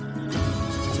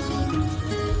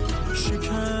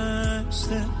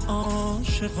 شکست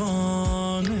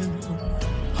عاشقانه و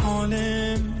حال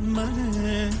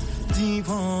من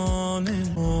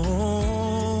دیوانه و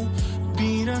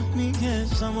بی‌رحمی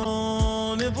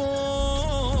زمانه و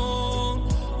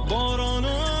باران و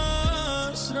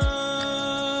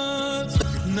حسرت.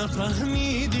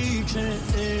 نفهمیدی که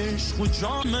عشق و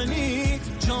جان منی،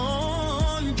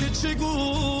 جان که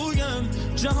چگویم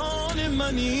جهان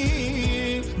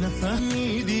منی.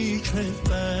 نفهمیدی که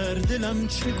بر دلم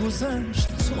چه گذشت،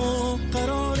 تو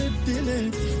قرار دل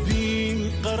بی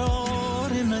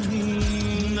قرار منی.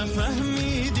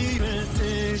 نفهمیدی که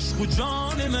عشق و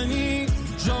جان منی،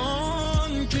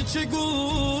 جان که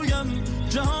چگویم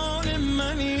جهان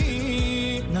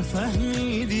منی.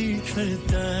 نفهمیدی که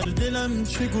در دلم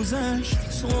چه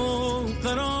گذشت، تو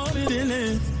قرار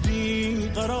دل بی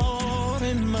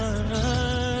قرار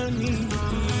منی.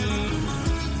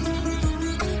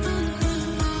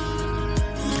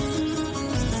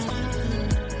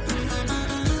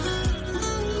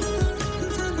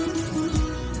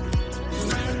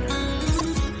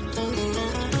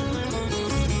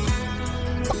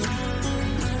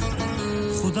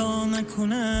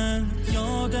 نکنه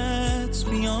یادت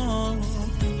بیاد،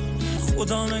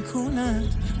 خدا نکنه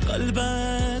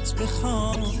قلبت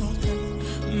بخواد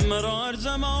مرا هر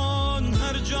زمان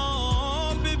هر جا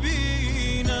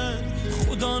ببینه،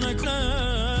 خدا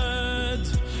نکنه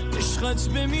عشقت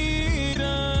بمیرد،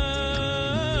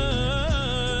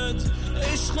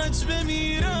 عشقت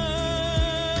بمیرد.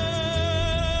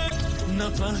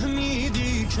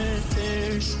 نفهمیدی که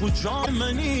عشق و جان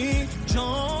منی،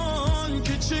 جان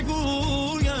که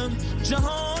چگویم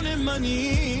جهان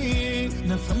منی.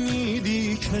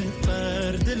 نفهمیدی که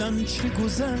بر دلم چه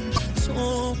گذشت،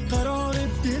 تو قرار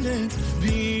دل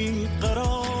بی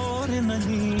قرار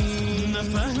منی.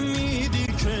 نفهمیدی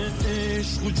که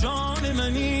عشق و جان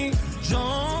منی،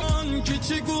 جان که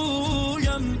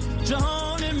چگویم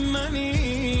جهان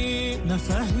منی.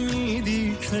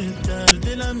 نفهمیدی که در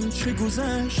دلم چه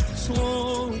گذشت، تو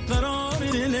قرار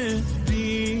دل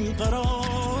بی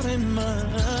قرار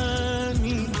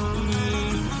منی.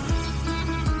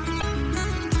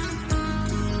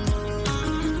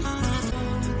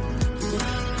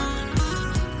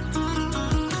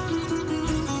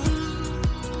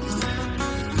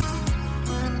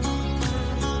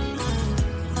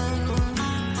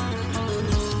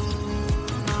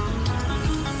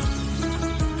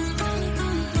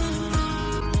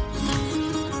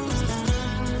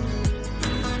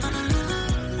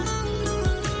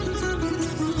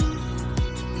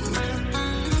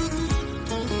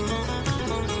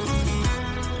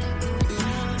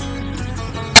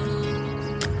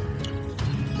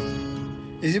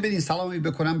 اجازه بدین سلامی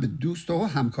بکنم به دوست و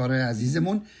همکار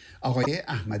عزیزمون آقای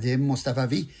احمد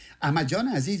مصطفی. احمد جان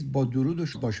عزیز، با درود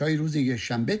و باشای روز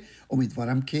یکشنبه،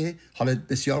 امیدوارم که حالت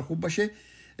بسیار خوب باشه.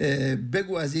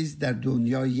 بگو عزیز در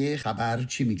دنیای خبر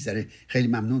چی میگذره؟ خیلی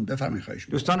ممنون، بفرمایید. خواهش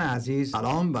می‌کنم. دوستان عزیز،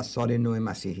 سلام و سال نو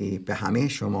مسیحی به همه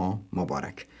شما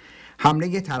مبارک.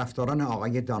 حمله طرفداران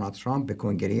آقای دونالد ترامپ به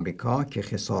کنگره آمریکا که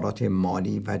خسارات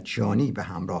مالی و جانی به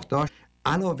همراه داشت،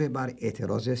 علاوه بر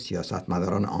اعتراض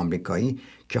سیاستمداران آمریکایی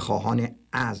که خواهان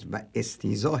عزل و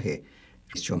استیضاح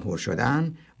رئیس جمهور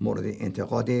شدند، مورد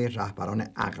انتقاد رهبران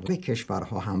اغلب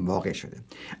کشورها هم واقع شده.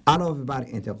 علاوه بر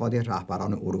انتقاد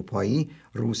رهبران اروپایی،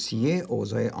 روسیه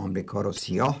اوضاع آمریکا را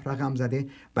سیاه رقم زده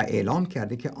و اعلام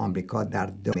کرده که آمریکا در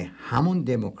دام همون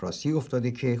دموکراسی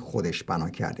افتاده که خودش بنا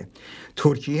کرده.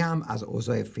 ترکیه هم از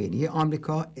اوضاع فعلی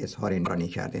آمریکا اظهار نگرانی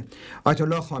کرده. آیت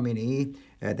الله خامنه‌ای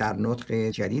در نطق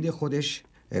جدید خودش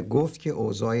گفت که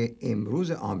اوضاع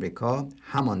امروز آمریکا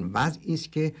همان وضعی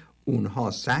است که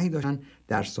اونها سعی داشتن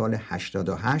در سال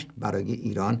 88 برای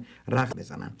ایران رقم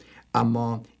بزنن،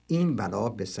 اما این بلا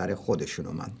به سر خودشون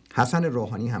اومد. حسن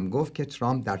روحانی هم گفت که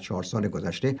ترامپ در 4 سال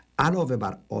گذشته علاوه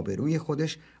بر آبروی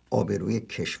خودش، آبروی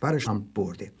کشورش هم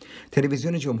برده.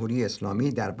 تلویزیون جمهوری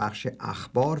اسلامی در بخش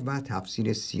اخبار و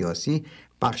تفسیر سیاسی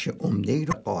بخش عمده‌ای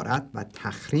را غارت و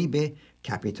تخریب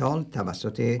کپیتال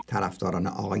توسط طرفداران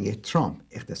آقای ترامپ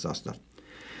اختصاص داد.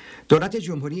 دولت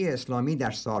جمهوری اسلامی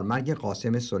در سالمرگ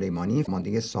قاسم سلیمانی،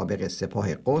 فرمانده سابق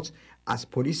سپاه قدس، از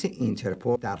پلیس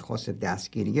اینترپل درخواست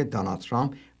دستگیری دونالد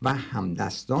ترامپ و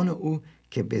همدستان او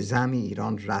که به زعم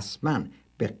ایران رسما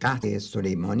به قتل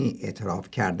سلیمانی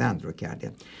اعتراف کردند رو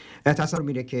کرده. تصور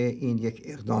میره که این یک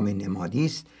اقدام نمادی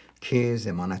است که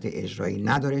ضمانت اجرایی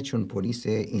نداره، چون پلیس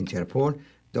اینترپل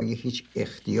دارای هیچ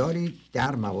اختیاری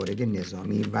در موارد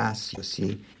نظامی و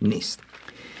سیاسی نیست.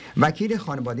 وکیل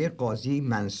خانواده قاضی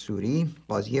منصوری،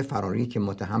 قاضی فراری که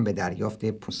متهم به دریافت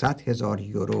 500,000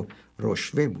 یورو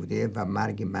رشوه بوده و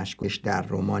مرگ مشکوکش در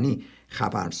رومانی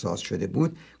خبرساز شده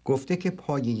بود، گفته که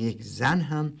پای یک زن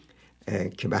هم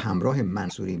که به همراه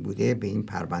منصوری بوده به این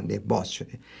پرونده باز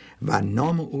شده و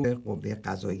نام او به قوه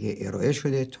قضاییه ارائه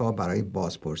شده تا برای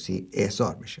بازپرسی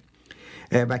احضار بشه.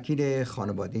 وکیل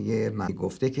خانواده من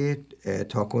گفته که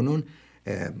تاکنون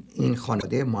این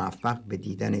خانواده موفق به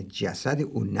دیدن جسد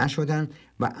او نشدن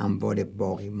و اموال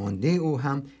باقی مانده او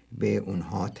هم به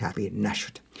اونها تحویل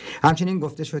نشد. همچنین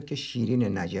گفته شد که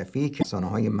شیرین نجفی که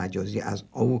رسانه‌های مجازی از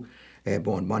او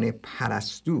به عنوان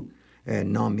پرستو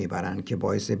نام میبرند که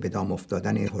باعث به دام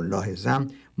افتادن الله زم،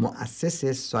 مؤسس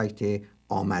سایت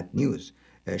آمد نیوز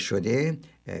شده،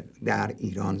 در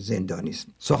ایران زندانی است.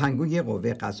 سخنگوی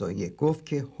قوه قضاییه گفت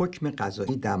که حکم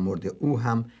قضایی در مورد او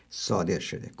هم صادر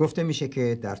شده. گفته میشه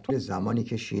که در طول زمانی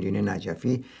که شیرین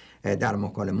نجفی در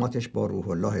مکالماتش با روح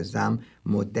الله زم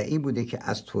مدعی بوده که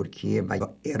از ترکیه و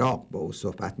عراق با او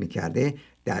صحبت میکرده،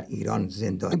 در ایران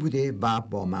زندانی بوده و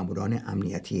با ماموران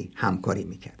امنیتی همکاری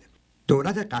میکرده.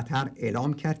 دولت قطر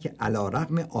اعلام کرد که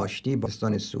علیرغم آشتی با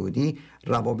عربستان سعودی،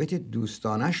 روابط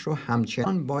دوستانش رو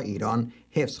همچنان با ایران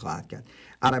حفظ خواهد کرد.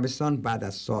 عربستان بعد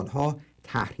از سالها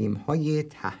تحریم‌های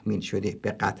تحمیل شده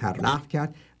به قطر لغو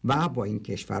کرد و با این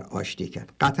کشور آشتی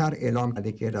کرد. قطر اعلام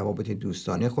کرده که روابط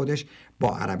دوستانه خودش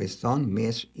با عربستان،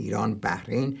 مصر، ایران،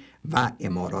 بحرین و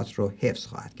امارات رو حفظ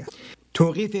خواهد کرد.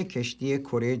 توقیف کشتی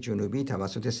کره جنوبی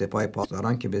توسط سپاه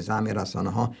پاسداران که به زعم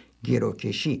رسانه‌ها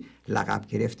گروکشی لقب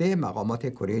گرفته، مقامات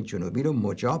کره جنوبی رو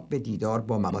مجاب به دیدار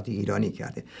با مقامات ایرانی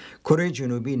کرده. کره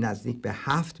جنوبی نزدیک به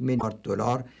 7 میلیارد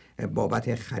دلار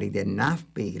بابت خرید نفت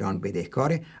به ایران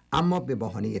بدهکاره، اما به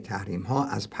بهانه تحریم ها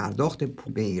از پرداخت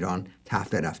پول به ایران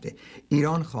تفره رفته.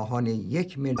 ایران خواهان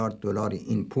 1 میلیارد دلار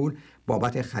این پول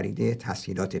بابت خرید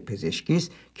تسهیلات پزشکی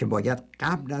است که باید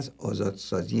قبل از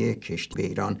آزادسازی کشتی به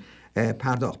ایران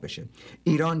پرداخت بشه.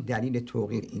 ایران دلیل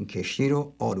توقیف این کشتی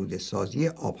رو آلوده‌سازی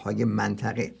آبهای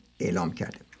منطقه اعلام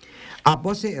کرده.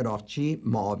 عباس عراقچی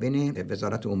معاون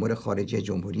وزارت امور خارجه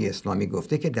جمهوری اسلامی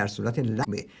گفته که در صورت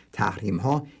لغو تحریم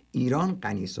ها ایران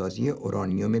غنیسازی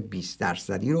اورانیوم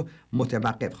 20% رو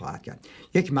متوقف خواهد کرد.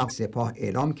 یک مقام سپاه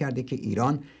اعلام کرده که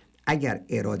ایران اگر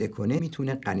اراده کنه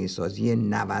میتونه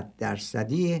غنیسازی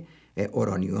 90%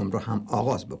 اورانیوم رو هم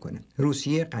آغاز بکنه.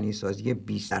 روسیه غنیسازی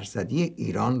 20%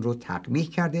 ایران رو تقبیح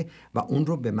کرده و اون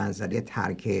رو به منزله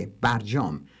ترک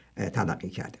برجام تلقی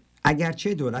کرده.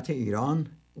 اگرچه دولت ایران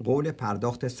قول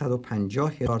پرداخت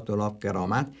 150,000 دلار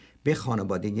غرامت به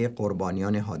خانواده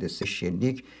قربانیان حادثه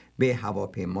شلیک به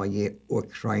هواپیمای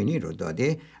اوکراینی رو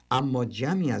داده، اما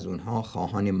جمعی از اونها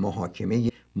خواهان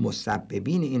محاکمه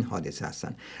مسببین این حادثه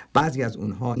هستند. بعضی از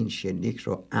اونها این شلیک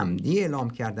رو عمدی اعلام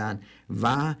کردند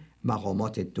و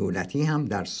مقامات دولتی هم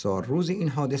در سالروز این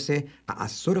حادثه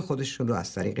تأثیر خودشون رو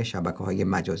از طریق شبکه‌های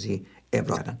مجازی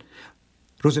ابراز کردند.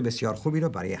 روز بسیار خوبی رو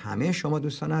برای همه شما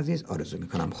دوستان عزیز آرزو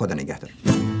می‌کنم. خدا نگهدار.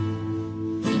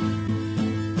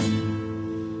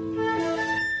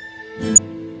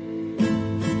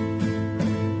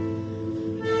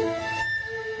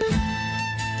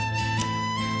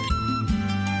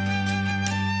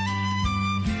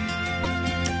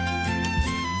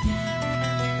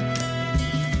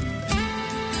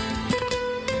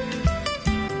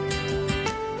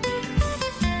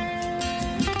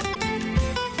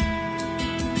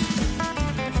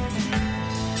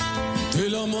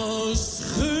 دلم از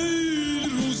خیلی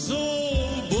روزا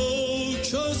با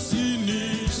کسی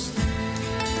نیست،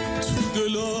 تو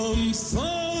دلم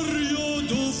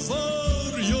فریاد و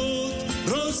فریاد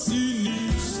رسی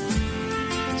نیست،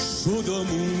 شدم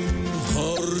اون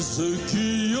هرزه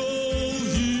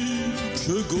گیاهی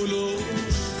که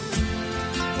گلاش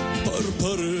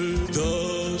پرپر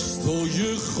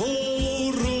دستای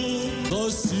خار و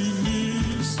قسی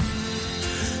نیست،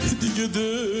 دیگه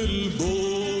دل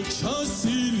با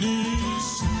کسی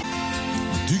نیست،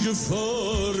 دیگه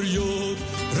فریاد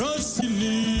رسی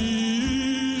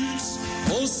نیست،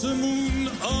 آسمون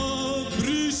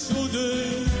ابری شده،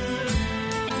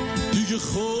 دیگه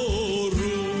خار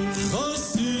و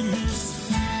خسی نیست.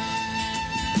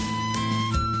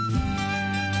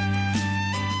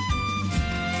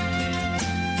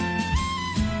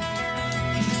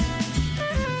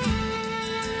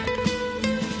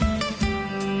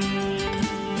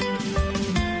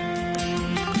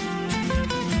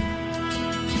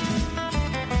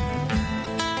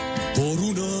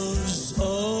 بارون از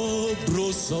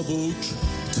ابر سبک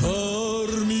تر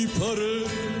میپره،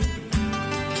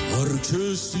 هر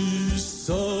کسی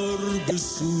سر به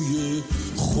سوی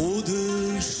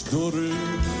خودش داره،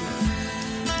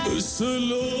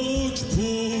 سلاک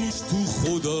پشت تو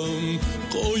خودم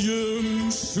قایم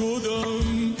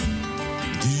شدم،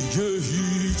 دیگه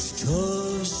هیچ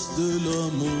کس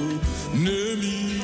دلمو نمی